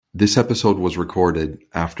This episode was recorded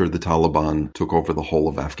after the Taliban took over the whole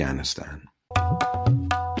of Afghanistan.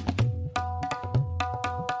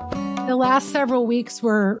 The last several weeks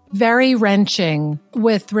were very wrenching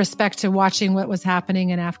with respect to watching what was happening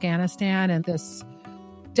in Afghanistan and this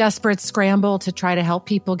desperate scramble to try to help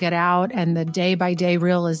people get out and the day-by-day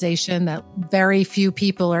realization that very few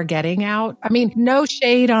people are getting out. I mean, no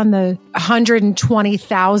shade on the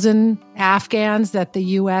 120,000 Afghans that the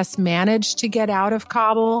U.S. managed to get out of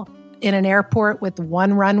Kabul in an airport with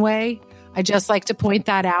one runway. I just like to point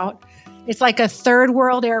that out. It's like a third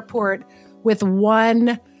world airport with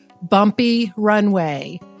one bumpy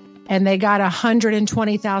runway, and they got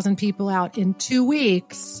 120,000 people out in 2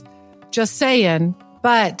 weeks. Just saying.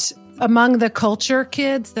 But among the culture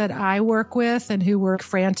kids that I work with and who were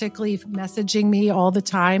frantically messaging me all the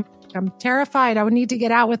time, I'm terrified. I would need to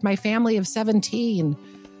get out with my family of 17.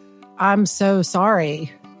 I'm so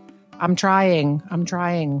sorry. I'm trying,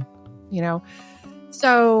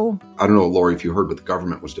 So I don't know, Lori, if you heard what the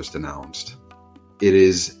government was just announced. It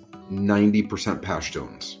is 90%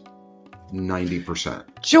 Pashtuns. 90%.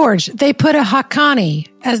 George, they put a Haqqani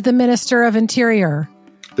as the Minister of Interior.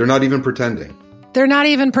 They're not even pretending.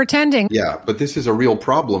 Yeah, but this is a real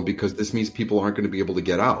problem because this means people aren't going to be able to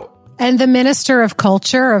get out. And the Minister of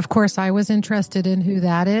Culture, of course, I was interested in who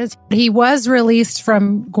that is. He was released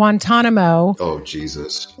from Guantanamo. Oh,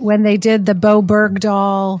 Jesus. When they did the Bo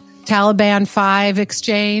Bergdahl Taliban 5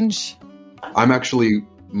 exchange. I'm actually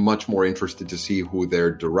much more interested to see who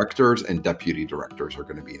their directors and deputy directors are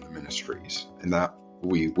going to be in the ministries. And that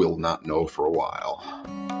we will not know for a while.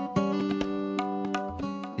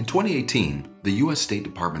 In 2018, the U.S. State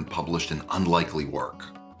Department published an unlikely work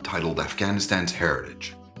titled Afghanistan's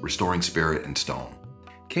Heritage, Restoring Spirit and Stone.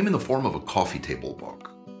 It came in the form of a coffee table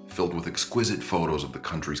book, filled with exquisite photos of the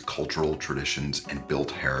country's cultural traditions and built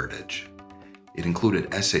heritage. It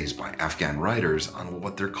included essays by Afghan writers on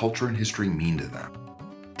what their culture and history mean to them.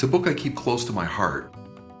 It's a book I keep close to my heart,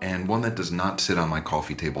 and one that does not sit on my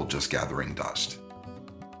coffee table just gathering dust.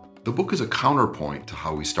 The book is a counterpoint to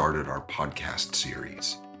how we started our podcast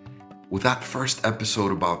series, with that first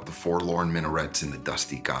episode about the forlorn minarets in the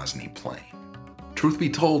dusty Ghazni plain. Truth be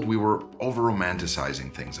told, we were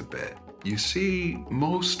over-romanticizing things a bit. You see,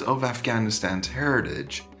 most of Afghanistan's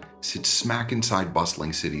heritage sits smack inside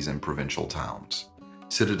bustling cities and provincial towns.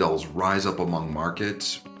 Citadels rise up among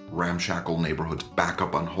markets, ramshackle neighborhoods back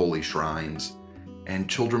up on holy shrines, and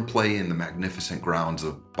children play in the magnificent grounds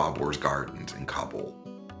of Babur's Gardens in Kabul.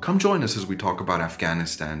 Come join us as we talk about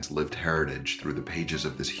Afghanistan's lived heritage through the pages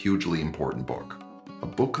of this hugely important book. A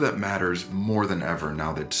book that matters more than ever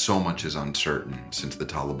now that so much is uncertain since the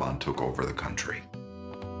Taliban took over the country.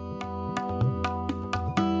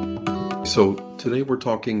 So today we're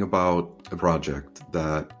talking about a project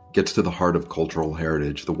that gets to the heart of cultural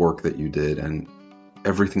heritage, the work that you did, and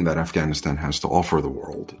everything that Afghanistan has to offer the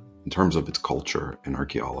world in terms of its culture and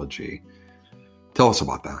archaeology. Tell us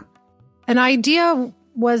about that. An idea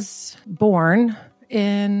was born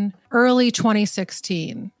in early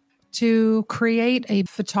 2016 to create a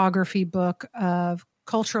photography book of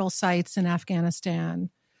cultural sites in Afghanistan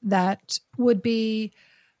that would be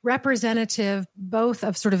representative both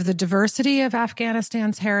of sort of the diversity of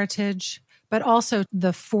Afghanistan's heritage, but also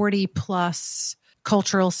the 40 plus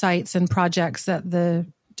cultural sites and projects that the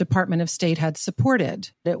Department of State had supported.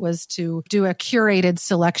 It was to do a curated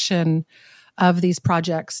selection of these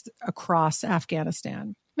projects across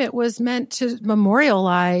Afghanistan. It was meant to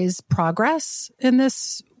memorialize progress in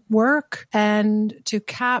this work and to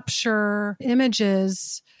capture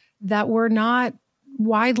images that were not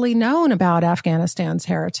widely known about Afghanistan's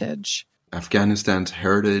heritage. Afghanistan's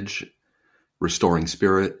heritage, restoring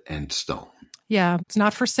spirit and stone. Yeah, it's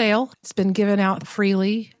not for sale. It's been given out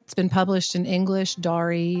freely. It's been published in English,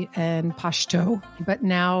 Dari, and Pashto. But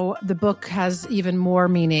now the book has even more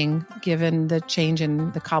meaning given the change in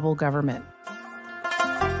the Kabul government.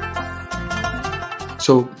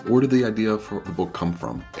 So where did the idea for the book come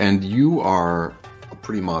from? And you are a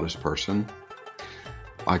pretty modest person.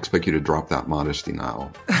 I expect you to drop that modesty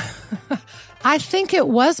now. I think it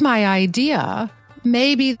was my idea.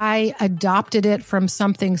 Maybe I adopted it from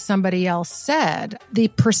something somebody else said. The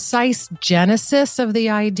precise genesis of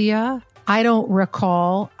the idea, I don't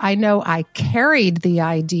recall. I know I carried the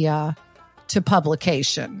idea to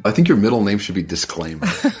publication. I think your middle name should be Disclaimer.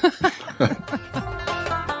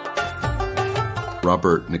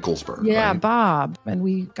 Robert Nicholsberg, Yeah, right? Bob. And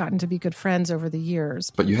we gotten to be good friends over the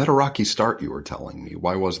years. But you had a rocky start, you were telling me.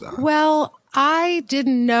 Why was that? Well, I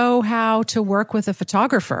didn't know how to work with a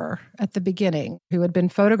photographer at the beginning who had been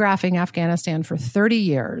photographing Afghanistan for 30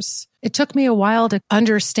 years. It took me a while to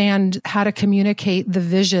understand how to communicate the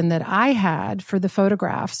vision that I had for the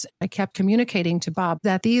photographs. I kept communicating to Bob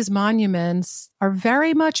that these monuments are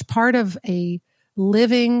very much part of a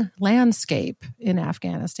living landscape in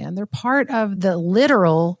Afghanistan. They're part of the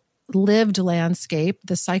literal lived landscape,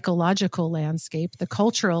 the psychological landscape, the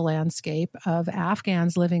cultural landscape of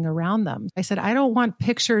Afghans living around them. I said, I don't want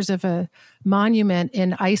pictures of a monument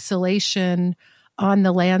in isolation on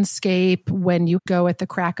the landscape when you go at the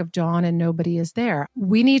crack of dawn and nobody is there.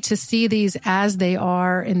 We need to see these as they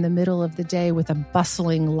are in the middle of the day with a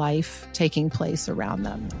bustling life taking place around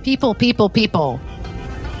them. People, people, people.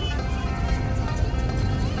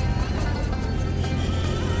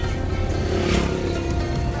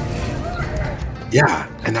 Yeah,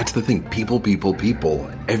 and that's the thing. People, people,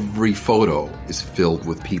 people. Every photo is filled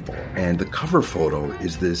with people. And the cover photo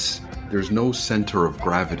is this, there's no center of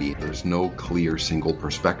gravity. There's no clear single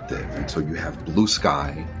perspective. And so you have blue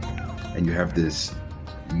sky, and you have this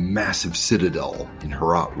massive citadel in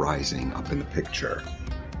Herat rising up in the picture.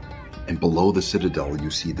 And below the citadel, you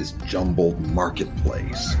see this jumbled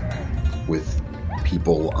marketplace with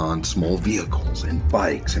people on small vehicles and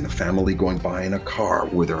bikes and a family going by in a car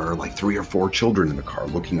where there are like 3 or 4 children in the car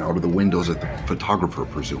looking out of the windows at the photographer,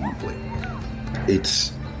 presumably.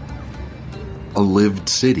 It's a lived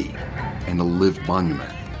city and a lived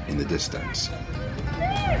monument in the distance.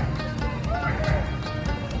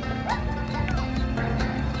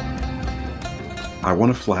 I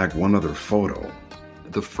want to flag one other photo.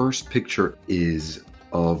 The first picture is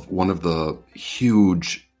of one of the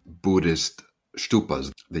huge Buddhist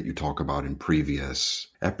stupas that you talk about in previous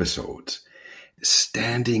episodes.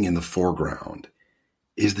 Standing in the foreground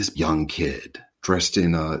is this young kid dressed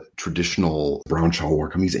in a traditional brown shalwar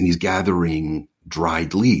kameez, and he's gathering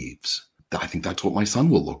dried leaves. I think that's what my son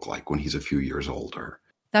will look like when he's a few years older.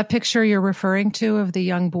 That picture you're referring to of the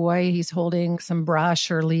young boy, he's holding some brush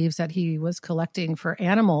or leaves that he was collecting for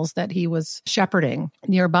animals that he was shepherding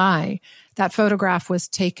nearby. That photograph was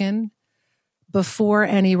taken before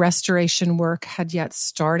any restoration work had yet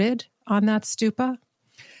started on that stupa.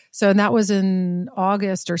 And that was in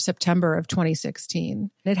August or September of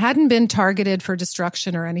 2016. It hadn't been targeted for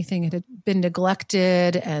destruction or anything. It had been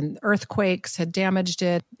neglected and earthquakes had damaged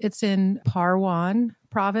it. It's in Parwan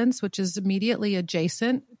province, which is immediately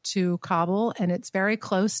adjacent to Kabul, and it's very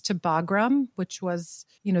close to Bagram, which was,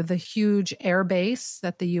 the huge air base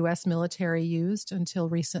that the U.S. military used until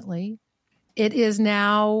recently. It is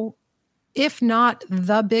now, if not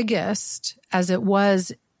the biggest, as it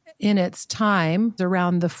was in its time,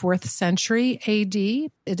 around the 4th century AD,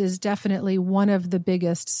 it is definitely one of the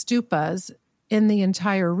biggest stupas in the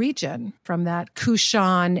entire region from that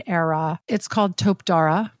Kushan era. It's called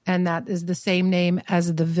Topdara, and that is the same name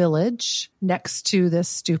as the village next to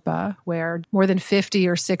this stupa, where more than 50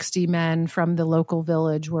 or 60 men from the local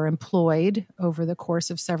village were employed over the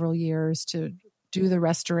course of several years to do the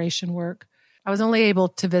restoration work. I was only able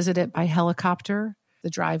to visit it by helicopter. The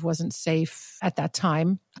drive wasn't safe at that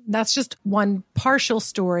time. That's just one partial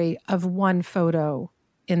story of one photo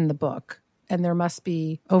in the book. And there must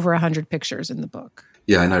be over 100 pictures in the book.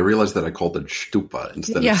 Yeah, and I realized that I called it stupa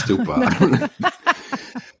instead of stupa.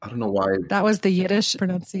 I don't know why. That was the Yiddish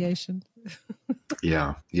pronunciation.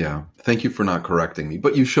 Yeah. Thank you for not correcting me.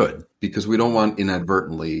 But you should, because we don't want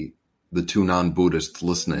inadvertently the 2 non-Buddhists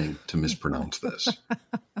listening to mispronounce this.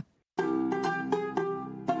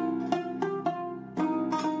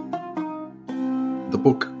 The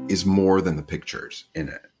book is more than the pictures in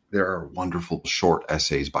it. There are wonderful short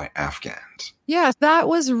essays by Afghans. Yes, that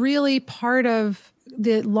was really part of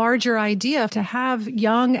the larger idea to have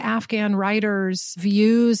young Afghan writers'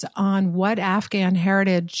 views on what Afghan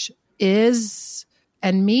heritage is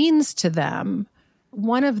and means to them.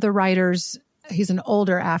 One of the writers, he's an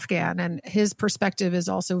older Afghan, and his perspective is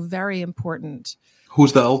also very important.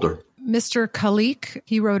 Who's the elder? Mr. Khalik.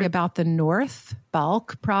 He wrote about the North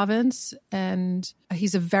Balkh province, and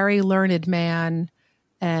he's a very learned man.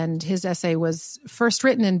 And his essay was first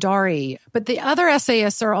written in Dari. But the other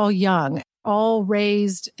essayists are all young, all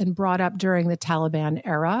raised and brought up during the Taliban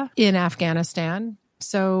era in Afghanistan.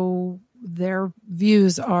 So their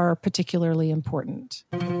views are particularly important.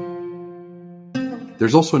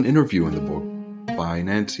 There's also an interview in the book by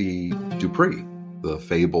Nancy Dupree, the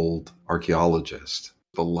fabled archaeologist,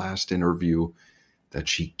 the last interview that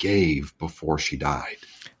she gave before she died.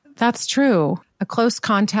 That's true. A close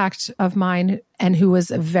contact of mine and who was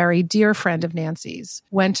a very dear friend of Nancy's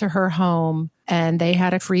went to her home and they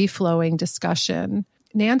had a free-flowing discussion.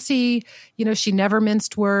 Nancy, she never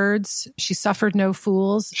minced words. She suffered no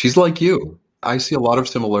fools. She's like you. I see a lot of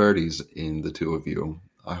similarities in the two of you.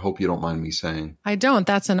 I hope you don't mind me saying. I don't.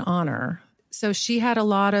 That's an honor. So she had a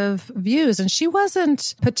lot of views, and she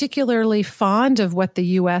wasn't particularly fond of what the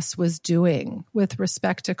U.S. was doing with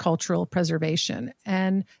respect to cultural preservation.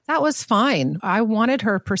 And that was fine. I wanted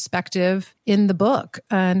her perspective in the book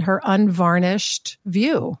and her unvarnished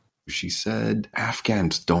view. She said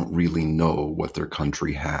Afghans don't really know what their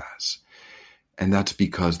country has. And that's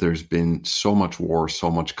because there's been so much war,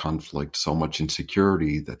 so much conflict, so much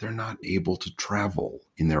insecurity that they're not able to travel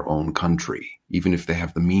in their own country, even if they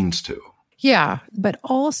have the means to. Yeah, but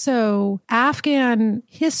also Afghan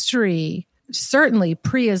history, certainly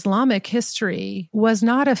pre-Islamic history, was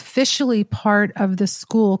not officially part of the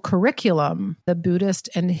school curriculum, the Buddhist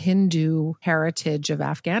and Hindu heritage of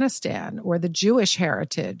Afghanistan or the Jewish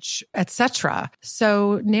heritage, etc.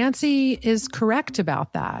 So Nancy is correct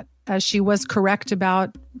about that, as she was correct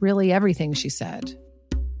about really everything she said.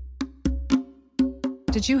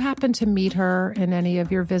 Did you happen to meet her in any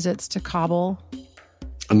of your visits to Kabul?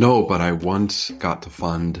 No, but I once got to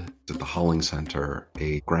fund at the Holling Center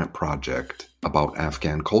a grant project about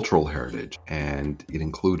Afghan cultural heritage, and it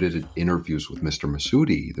included interviews with Mr.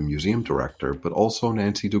 Masudi, the museum director, but also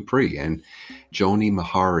Nancy Dupree, and Joni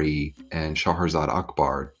Mahari and Shahrazad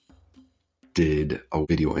Akbar did a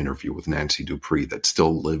video interview with Nancy Dupree that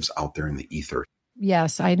still lives out there in the ether.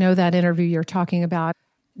 Yes, I know that interview you're talking about.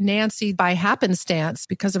 Nancy, by happenstance,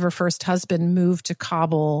 because of her first husband, moved to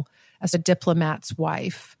Kabul as a diplomat's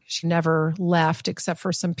wife. She never left except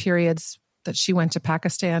for some periods that she went to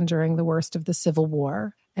Pakistan during the worst of the Civil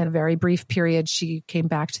War. And a very brief period, she came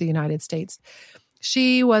back to the United States.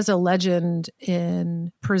 She was a legend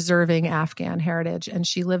in preserving Afghan heritage, and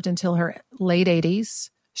she lived until her late 80s.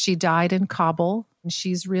 She died in Kabul, and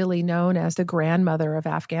she's really known as the grandmother of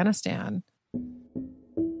Afghanistan.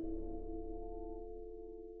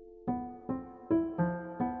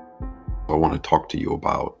 I want to talk to you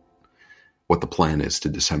about what the plan is to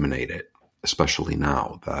disseminate it, especially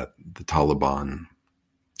now that the Taliban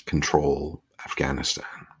control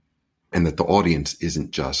Afghanistan, and that the audience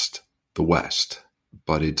isn't just the West,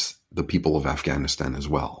 but it's the people of Afghanistan as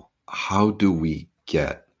well. How do we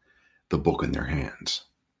get the book in their hands?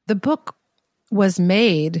 The book was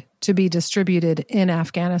made to be distributed in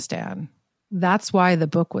Afghanistan. That's why the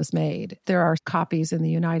book was made. There are copies in the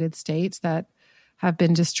United States that have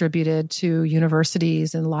been distributed to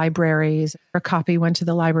universities and libraries. A copy went to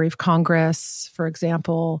the Library of Congress, for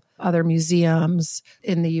example, other museums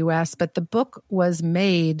in the U.S., but the book was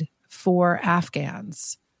made for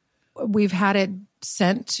Afghans. We've had it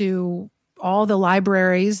sent to all the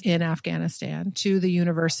libraries in Afghanistan, to the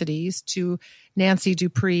universities, to Nancy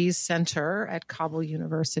Dupree's center at Kabul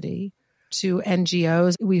University, to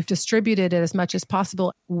NGOs. We've distributed it as much as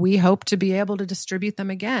possible. We hope to be able to distribute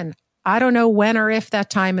them again. I don't know when or if that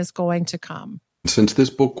time is going to come. Since this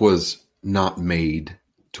book was not made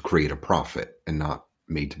to create a profit and not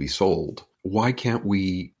made to be sold, why can't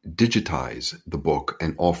we digitize the book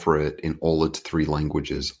and offer it in all its 3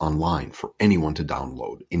 languages online for anyone to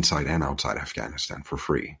download inside and outside Afghanistan for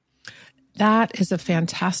free? That is a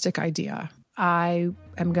fantastic idea. I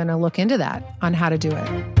am going to look into that on how to do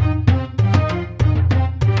it.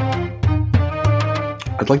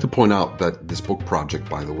 I'd like to point out that this book project,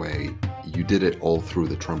 by the way, you did it all through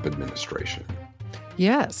the Trump administration.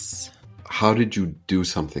 Yes. How did you do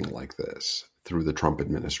something like this through the Trump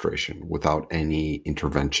administration without any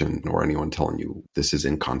intervention or anyone telling you this is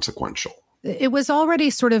inconsequential? It was already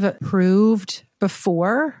sort of approved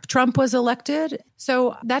before Trump was elected.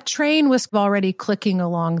 So that train was already clicking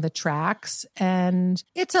along the tracks. And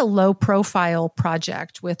it's a low profile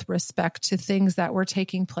project with respect to things that were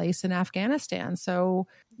taking place in Afghanistan. So,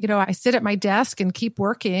 I sit at my desk and keep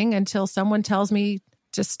working until someone tells me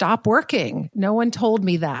to stop working. No one told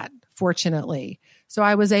me that, fortunately. So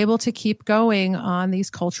I was able to keep going on these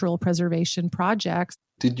cultural preservation projects.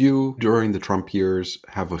 Did you, during the Trump years,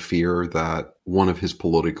 have a fear that one of his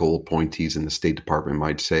political appointees in the State Department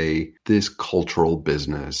might say, this cultural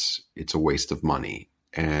business, it's a waste of money,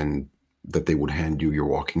 and that they would hand you your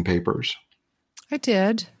walking papers? I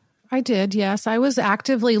did, yes. I was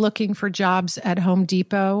actively looking for jobs at Home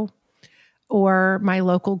Depot or my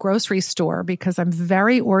local grocery store because I'm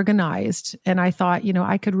very organized. And I thought,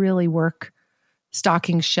 I could really work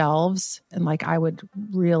stocking shelves and I would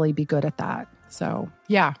really be good at that. So,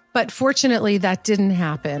 yeah. But fortunately, that didn't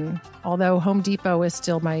happen. Although Home Depot is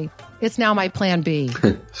still it's now my plan B.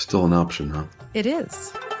 Still an option, huh? It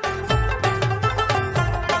is.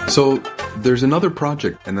 So there's another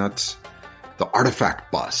project, and that's the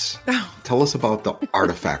Artifact Bus. Oh. Tell us about the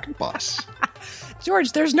Artifact Bus.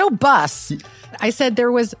 George, there's no bus. I said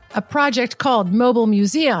there was a project called Mobile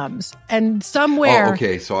Museums, and somewhere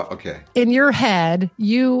in your head,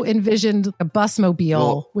 you envisioned a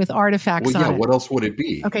busmobile with artifacts on it. What else would it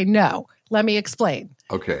be? Okay, no. Let me explain.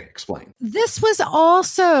 Okay, explain. This was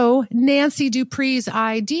also Nancy Dupree's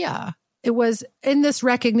idea. It was in this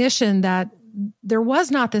recognition that there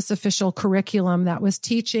was not this official curriculum that was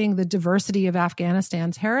teaching the diversity of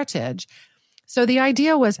Afghanistan's heritage. So the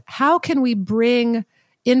idea was, how can we bring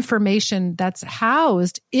information that's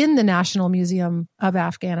housed in the National Museum of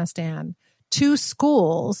Afghanistan to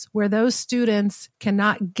schools where those students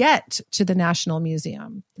cannot get to the National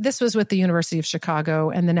Museum? This was with the University of Chicago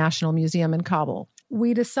and the National Museum in Kabul.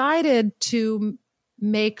 We decided to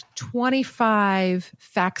make 25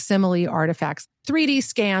 facsimile artifacts, 3D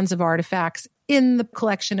scans of artifacts in the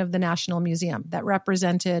collection of the National Museum that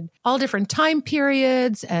represented all different time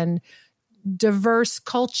periods and diverse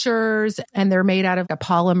cultures, and they're made out of a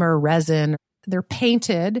polymer resin. They're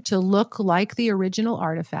painted to look like the original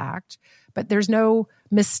artifact, but there's no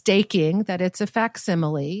mistaking that it's a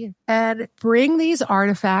facsimile. And bring these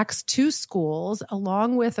artifacts to schools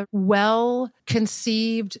along with a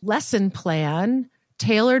well-conceived lesson plan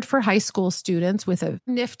tailored for high school students with a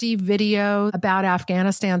nifty video about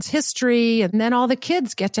Afghanistan's history. And then all the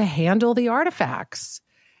kids get to handle the artifacts.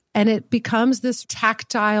 And it becomes this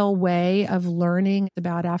tactile way of learning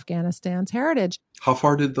about Afghanistan's heritage. How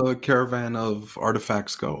far did the caravan of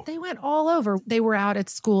artifacts go? They went all over. They were out at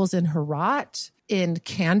schools in Herat, in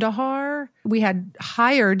Kandahar. We had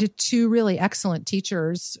hired 2 really excellent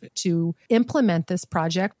teachers to implement this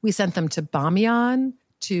project. We sent them to Bamiyan,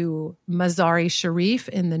 to Mazar-e Sharif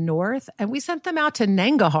in the north, and we sent them out to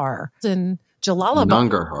Nangarhar in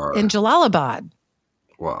Jalalabad.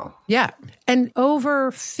 Wow. Yeah. And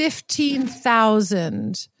over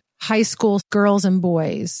 15,000 high school girls and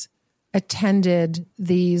boys attended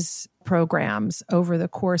these programs over the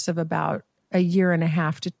course of about a year and a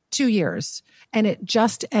half to 2 years. And it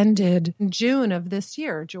just ended in June of this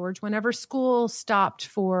year, George, whenever school stopped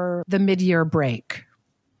for the mid-year break.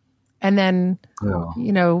 And then,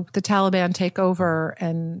 the Taliban take over.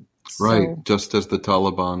 And just as the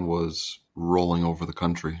Taliban was rolling over the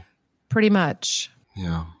country. Pretty much.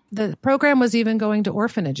 Yeah. The program was even going to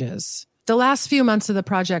orphanages. The last few months of the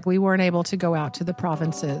project, we weren't able to go out to the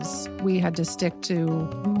provinces. We had to stick to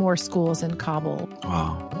more schools in Kabul.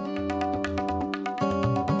 Wow.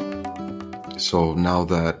 So now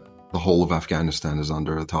that the whole of Afghanistan is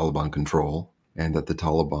under Taliban control, and that the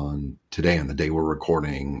Taliban today, on the day we're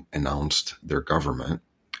recording, announced their government,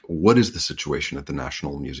 what is the situation at the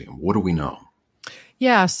National Museum? What do we know?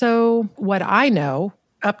 Yeah, so what I know,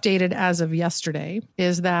 updated as of yesterday,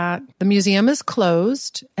 is that the museum is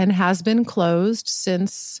closed and has been closed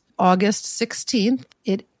since August 16th.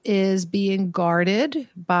 It is being guarded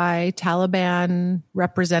by Taliban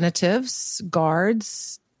representatives,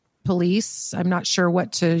 guards, police. I'm not sure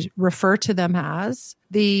what to refer to them as.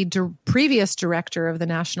 The previous director of the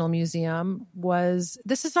National Museum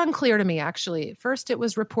this is unclear to me, actually. First, it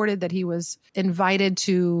was reported that he was invited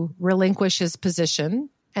to relinquish his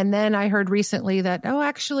position. And then I heard recently that,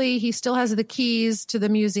 actually, he still has the keys to the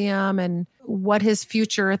museum, and what his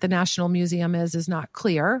future at the National Museum is not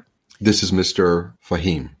clear. This is Mr.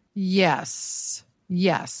 Fahim. Yes.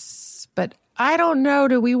 But I don't know.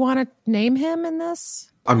 Do we want to name him in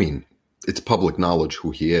this? I mean, it's public knowledge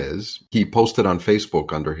who he is. He posted on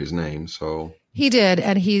Facebook under his name, so... He did,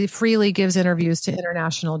 and he freely gives interviews to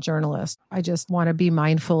international journalists. I just want to be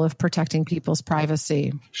mindful of protecting people's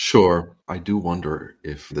privacy. Sure. I do wonder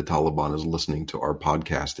if the Taliban is listening to our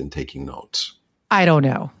podcast and taking notes. I don't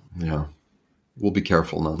know. Yeah. We'll be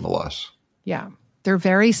careful nonetheless. Yeah. They're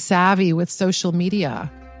very savvy with social media,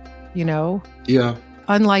 Yeah.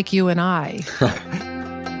 Unlike you and I.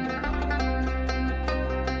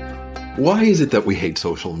 Why is it that we hate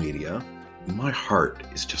social media? My heart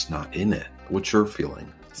is just not in it. What's your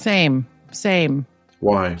feeling? Same.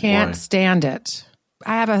 Why? Can't stand it.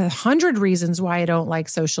 I have 100 reasons why I don't like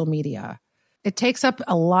social media. It takes up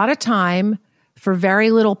a lot of time for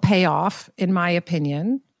very little payoff, in my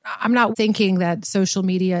opinion. I'm not thinking that social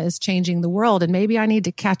media is changing the world, and maybe I need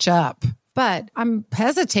to catch up. But I'm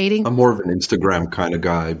hesitating. I'm more of an Instagram kind of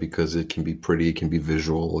guy because it can be pretty, it can be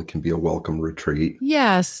visual, it can be a welcome retreat.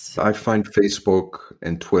 Yes. I find Facebook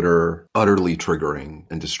and Twitter utterly triggering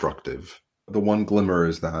and destructive. The one glimmer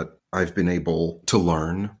is that I've been able to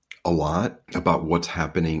learn a lot about what's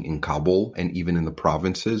happening in Kabul and even in the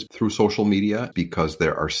provinces through social media, because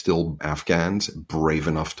there are still Afghans brave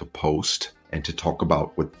enough to post and to talk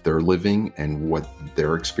about what they're living and what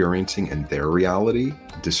they're experiencing and their reality,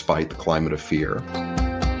 despite the climate of fear.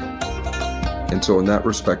 And so in that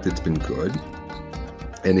respect, it's been good.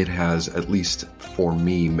 And it has, at least for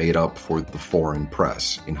me, made up for the foreign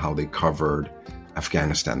press in how they covered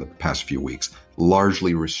Afghanistan the past few weeks,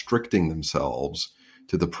 largely restricting themselves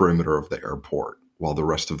to the perimeter of the airport while the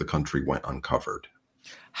rest of the country went uncovered.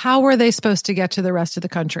 How were they supposed to get to the rest of the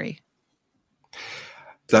country?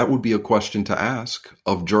 That would be a question to ask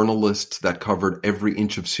of journalists that covered every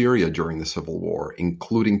inch of Syria during the civil war,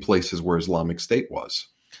 including places where Islamic State was.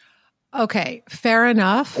 Okay, fair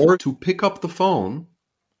enough. Or to pick up the phone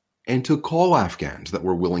and to call Afghans that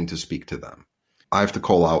were willing to speak to them. I have to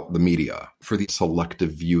call out the media for the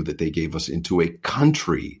selective view that they gave us into a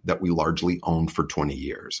country that we largely owned for 20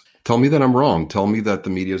 years. Tell me that I'm wrong. Tell me that the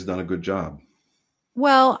media has done a good job.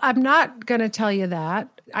 Well, I'm not going to tell you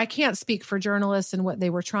that. I can't speak for journalists and what they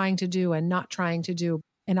were trying to do and not trying to do.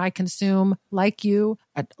 And I consume, like you,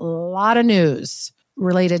 a lot of news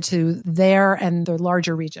related to there and the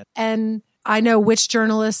larger region. And I know which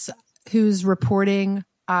journalists whose reporting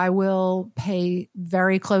I will pay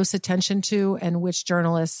very close attention to and which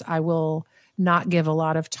journalists I will not give a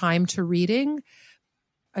lot of time to reading.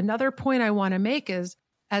 Another point I want to make is,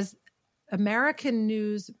 as American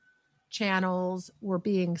news channels were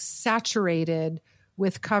being saturated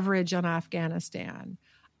with coverage on Afghanistan,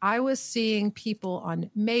 I was seeing people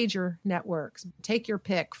on major networks, take your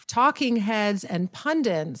pick, talking heads and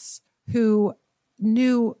pundits who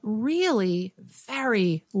knew really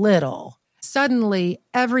very little. Suddenly,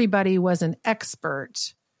 everybody was an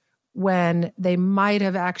expert when they might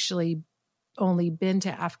have actually only been to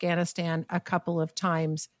Afghanistan a couple of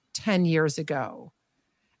times 10 years ago.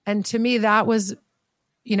 And to me, that was,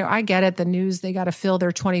 I get it, the news, they got to fill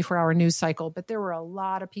their 24-hour news cycle, but there were a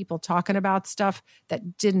lot of people talking about stuff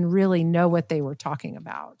that didn't really know what they were talking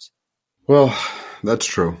about. Well, that's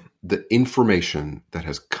true. The information that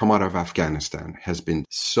has come out of Afghanistan has been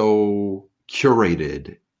so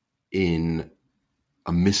curated in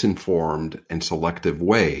a misinformed and selective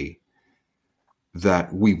way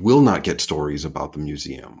that we will not get stories about the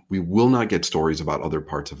museum. We will not get stories about other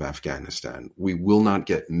parts of Afghanistan. We will not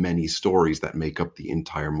get many stories that make up the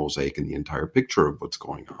entire mosaic and the entire picture of what's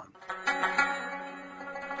going on.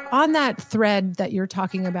 On that thread that you're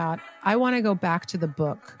talking about, I want to go back to the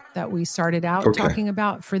book that we started out talking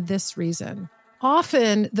about for this reason.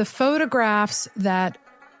 Often the photographs that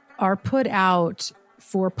are put out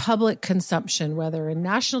for public consumption, whether in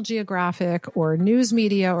National Geographic or news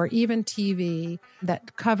media or even TV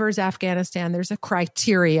that covers Afghanistan, there's a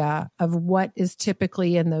criteria of what is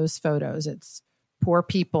typically in those photos. It's poor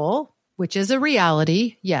people, which is a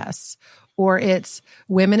reality, yes. Or it's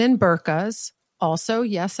women in burqas, also,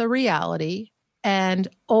 yes, a reality. And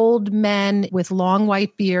old men with long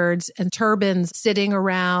white beards and turbans sitting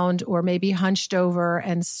around or maybe hunched over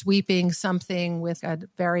and sweeping something with a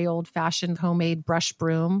very old-fashioned homemade brush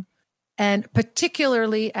broom. And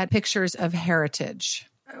particularly at pictures of heritage.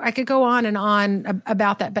 I could go on and on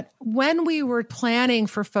about that. But when we were planning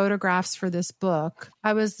for photographs for this book,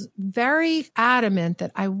 I was very adamant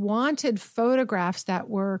that I wanted photographs that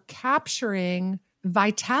were capturing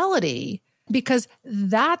vitality, because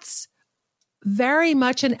that's very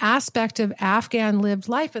much an aspect of Afghan lived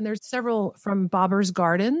life. And there's several from Babur's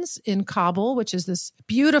Gardens in Kabul, which is this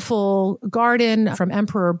beautiful garden from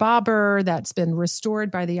Emperor Babur that's been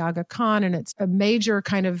restored by the Aga Khan. And it's a major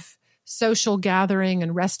kind of social gathering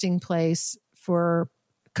and resting place for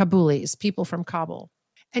Kabulis, people from Kabul.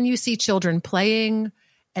 And you see children playing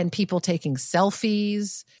and people taking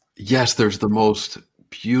selfies. Yes, there's the most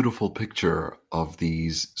beautiful picture of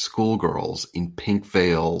these schoolgirls in pink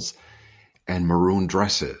veils and maroon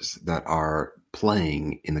dresses that are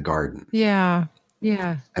playing in the garden. Yeah,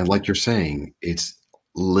 yeah. And like you're saying, it's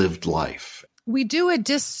lived life. We do a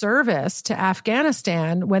disservice to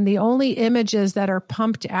Afghanistan when the only images that are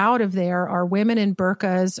pumped out of there are women in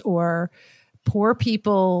burqas or poor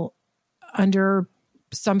people under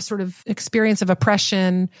some sort of experience of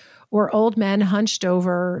oppression or old men hunched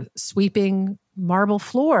over sweeping marble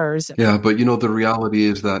floors. Yeah, but the reality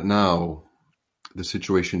is that now the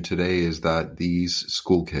situation today is that these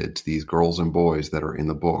school kids, these girls and boys that are in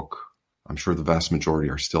the book, I'm sure the vast majority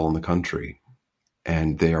are still in the country,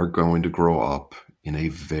 and they are going to grow up in a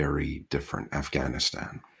very different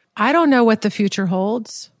Afghanistan. I don't know what the future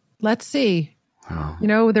holds. Let's see.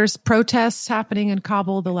 Oh. There's protests happening in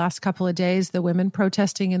Kabul the last couple of days, the women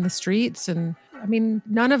protesting in the streets. And I mean,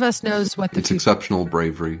 none of us knows what the It's future. exceptional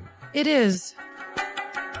bravery. It is.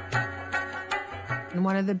 And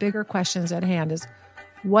one of the bigger questions at hand is,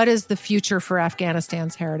 what is the future for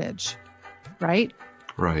Afghanistan's heritage? Right?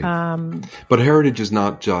 Right. But heritage is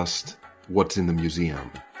not just what's in the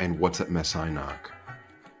museum and what's at Mess Einak.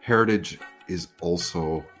 Heritage is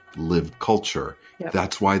also lived culture. Yep.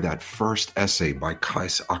 That's why that first essay by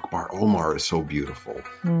Qais Akbar Omar is so beautiful.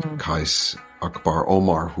 Qais Akbar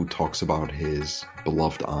Omar, who talks about his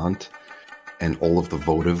beloved aunt and all of the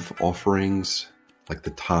votive offerings, like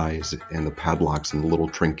the ties and the padlocks and the little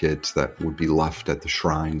trinkets that would be left at the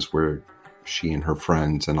shrines where she and her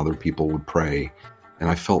friends and other people would pray. And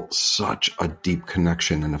I felt such a deep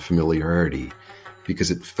connection and a familiarity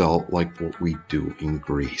because it felt like what we do in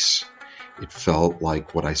Greece. It felt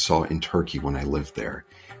like what I saw in Turkey when I lived there.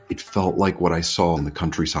 It felt like what I saw in the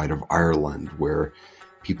countryside of Ireland, where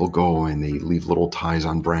people go and they leave little ties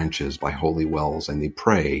on branches by holy wells and they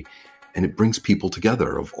pray, and it brings people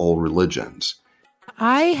together of all religions.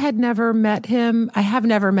 I had never met him. I have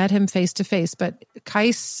never met him face to face, but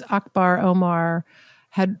Qais Akbar Omar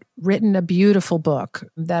had written a beautiful book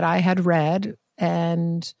that I had read,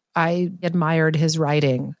 and I admired his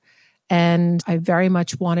writing. And I very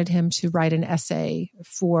much wanted him to write an essay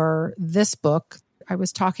for this book. I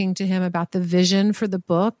was talking to him about the vision for the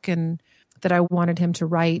book and that I wanted him to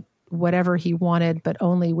write whatever he wanted, but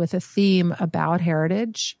only with a theme about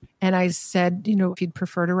heritage. And I said, if you'd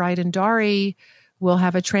prefer to write in Dari, we'll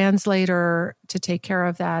have a translator to take care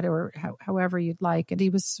of that, or however you'd like. And he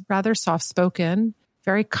was rather soft-spoken,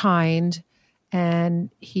 very kind. And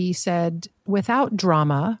he said, without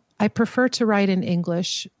drama, I prefer to write in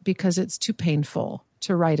English because it's too painful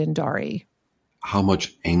to write in Dari. How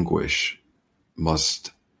much anguish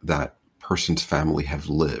must that person's family have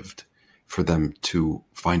lived for them to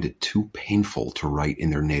find it too painful to write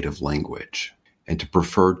in their native language and to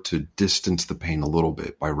prefer to distance the pain a little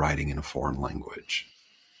bit by writing in a foreign language?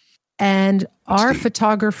 And That's our deep.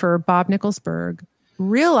 photographer, Bob Nicholsberg,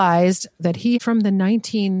 realized that he, from the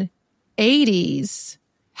 1980s,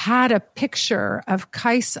 had a picture of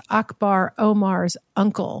Qais Akbar Omar's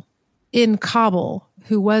uncle in Kabul,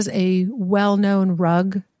 who was a well-known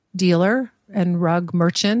rug dealer and rug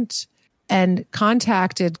merchant, and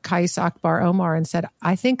contacted Qais Akbar Omar and said,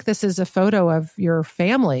 I think this is a photo of your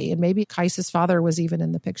family. And maybe Qais's father was even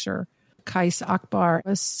in the picture. Qais Akbar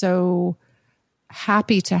was so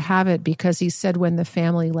happy to have it because he said when the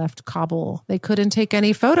family left Kabul, they couldn't take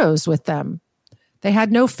any photos with them. They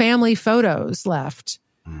had no family photos left.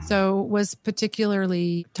 So it was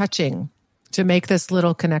particularly touching to make this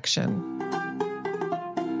little connection.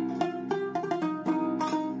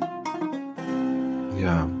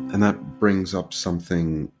 Yeah, and that brings up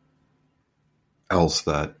something else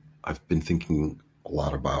that I've been thinking a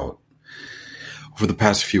lot about. Over the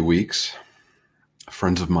past few weeks,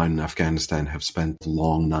 friends of mine in Afghanistan have spent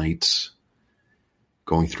long nights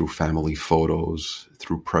going through family photos,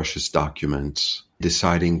 through precious documents,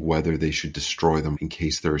 deciding whether they should destroy them in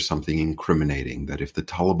case there is something incriminating, that if the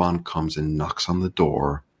Taliban comes and knocks on the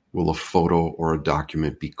door, will a photo or a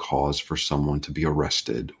document be cause for someone to be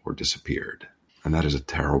arrested or disappeared? And that is a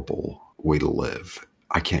terrible way to live.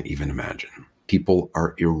 I can't even imagine. People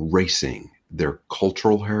are erasing their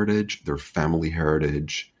cultural heritage, their family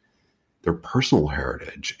heritage, their personal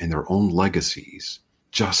heritage, and their own legacies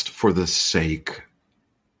just for the sake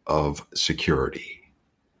of security,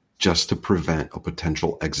 just to prevent a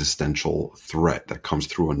potential existential threat that comes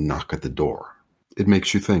through a knock at the door. It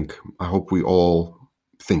makes you think. I hope we all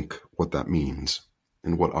think what that means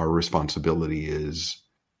and what our responsibility is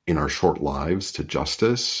in our short lives to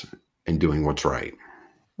justice and doing what's right.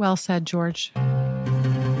 Well said, George.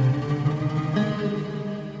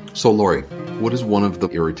 So, Lori, what is one of the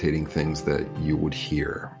irritating things that you would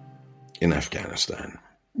hear in Afghanistan?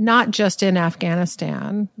 Not just in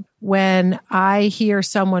Afghanistan. When I hear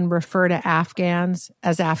someone refer to Afghans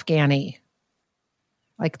as Afghani,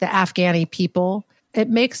 like the Afghani people, it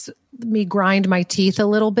makes me grind my teeth a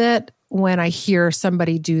little bit when I hear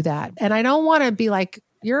somebody do that. And I don't want to be like,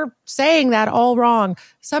 you're saying that all wrong.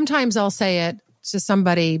 Sometimes I'll say it to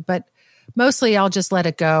somebody, but mostly I'll just let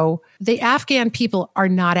it go. The Afghan people are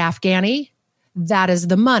not Afghani. That is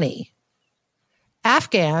the money.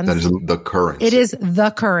 Afghans. That is the currency. It is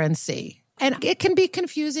the currency. And it can be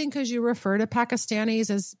confusing because you refer to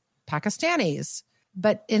Pakistanis as Pakistanis.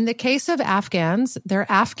 But in the case of Afghans, they're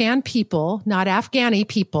Afghan people, not Afghani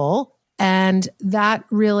people. And that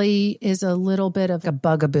really is a little bit of a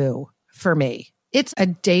bugaboo for me. It's a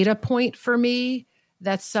data point for me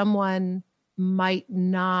that someone might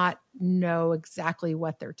not know exactly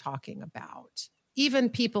what they're talking about. even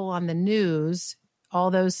people on the news,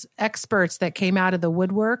 all those experts that came out of the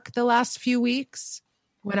woodwork the last few weeks,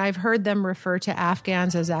 when I've heard them refer to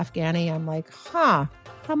Afghans as Afghani, I'm like, how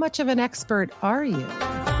much of an expert are you?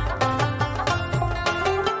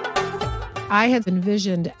 I have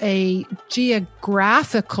envisioned a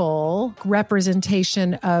geographical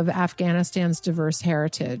representation of Afghanistan's diverse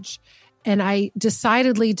heritage. And I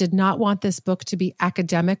decidedly did not want this book to be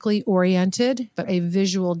academically oriented, but a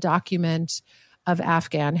visual document of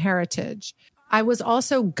Afghan heritage. I was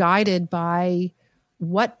also guided by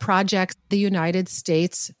what projects the United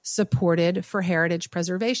States supported for heritage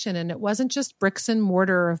preservation. And it wasn't just bricks and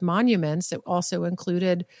mortar of monuments. It also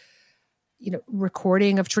included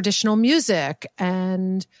recording of traditional music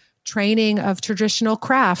and training of traditional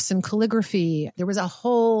crafts and calligraphy. There was a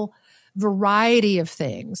whole variety of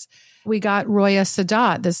things. We got Roya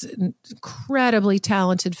Sadat, this incredibly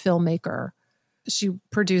talented filmmaker. She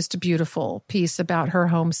produced a beautiful piece about her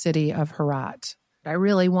home city of Herat. I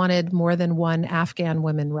really wanted more than one Afghan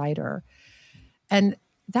women writer. And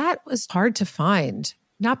that was hard to find,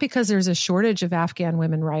 not because there's a shortage of Afghan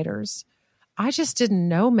women writers. I just didn't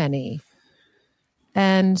know many.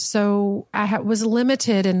 And so I was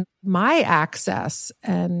limited in my access.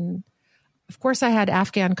 And of course, I had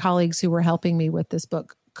Afghan colleagues who were helping me with this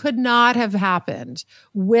book. Could not have happened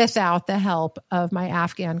without the help of my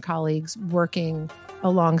Afghan colleagues working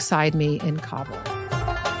alongside me in Kabul.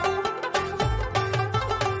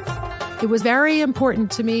 It was very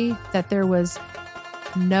important to me that there was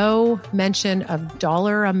no mention of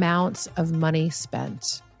dollar amounts of money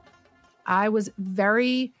spent. I was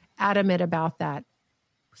very adamant about that.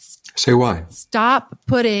 Say why. Stop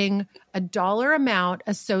putting a dollar amount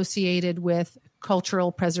associated with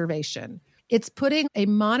cultural preservation. It's putting a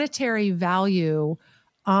monetary value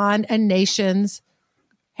on a nation's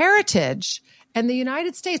heritage. And the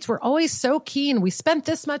United States, we're always so keen. We spent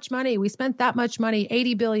this much money. We spent that much money,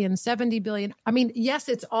 80 billion, 70 billion. I mean, yes,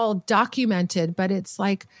 it's all documented, but it's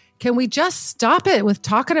like, can we just stop it with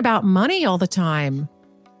talking about money all the time?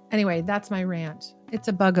 Anyway, that's my rant. It's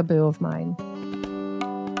a bugaboo of mine.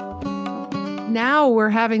 Now we're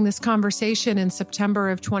having this conversation in September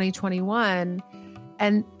of 2021,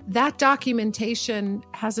 and that documentation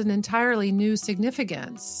has an entirely new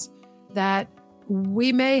significance, that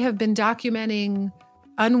we may have been documenting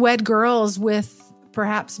unwed girls with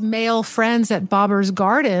perhaps male friends at Babur's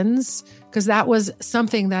Gardens, because that was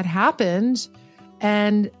something that happened.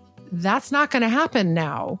 And that's not going to happen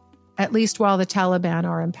now, at least while the Taliban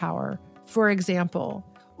are in power, for example.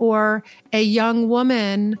 Or a young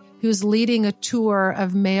woman who's leading a tour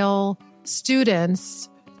of male students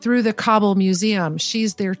through the Kabul Museum.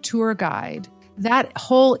 She's their tour guide. That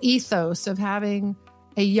whole ethos of having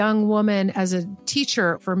a young woman as a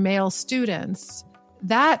teacher for male students,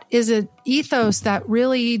 that is an ethos that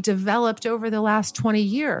really developed over the last 20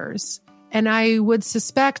 years. And I would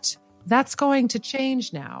suspect that's going to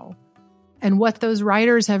change now. And what those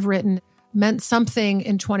writers have written meant something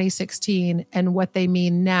in 2016, and what they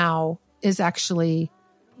mean now is actually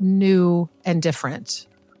new and different.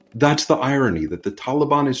 That's the irony, that the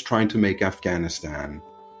Taliban is trying to make Afghanistan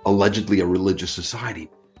allegedly a religious society.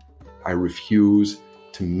 I refuse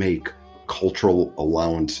to make cultural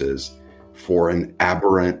allowances for an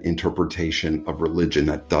aberrant interpretation of religion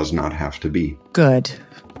that does not have to be. Good.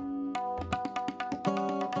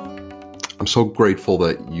 I'm so grateful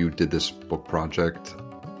that you did this book project.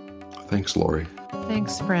 Thanks, Lori.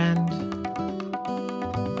 Thanks, friend.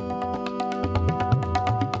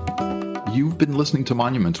 You've been listening to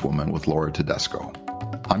Monuments Woman with Laura Tedesco.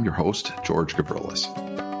 I'm your host, George Gavrilis.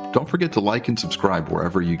 Don't forget to like and subscribe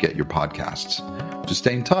wherever you get your podcasts. To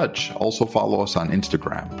stay in touch, also follow us on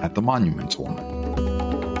Instagram at The Monuments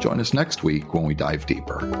Woman. Join us next week when we dive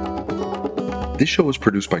deeper. This show is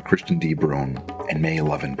produced by Christian D. Brune and May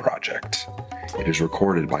 11 Project. It is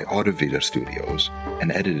recorded by Audivita Studios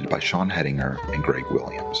and edited by Sean Hedinger and Greg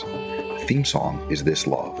Williams. The theme song is This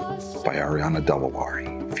Love by Ariana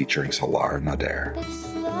Davalari, featuring Salar Nader.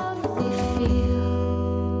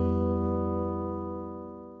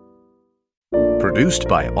 Produced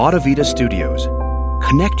by Audivita Studios.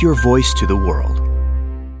 Connect your voice to the world.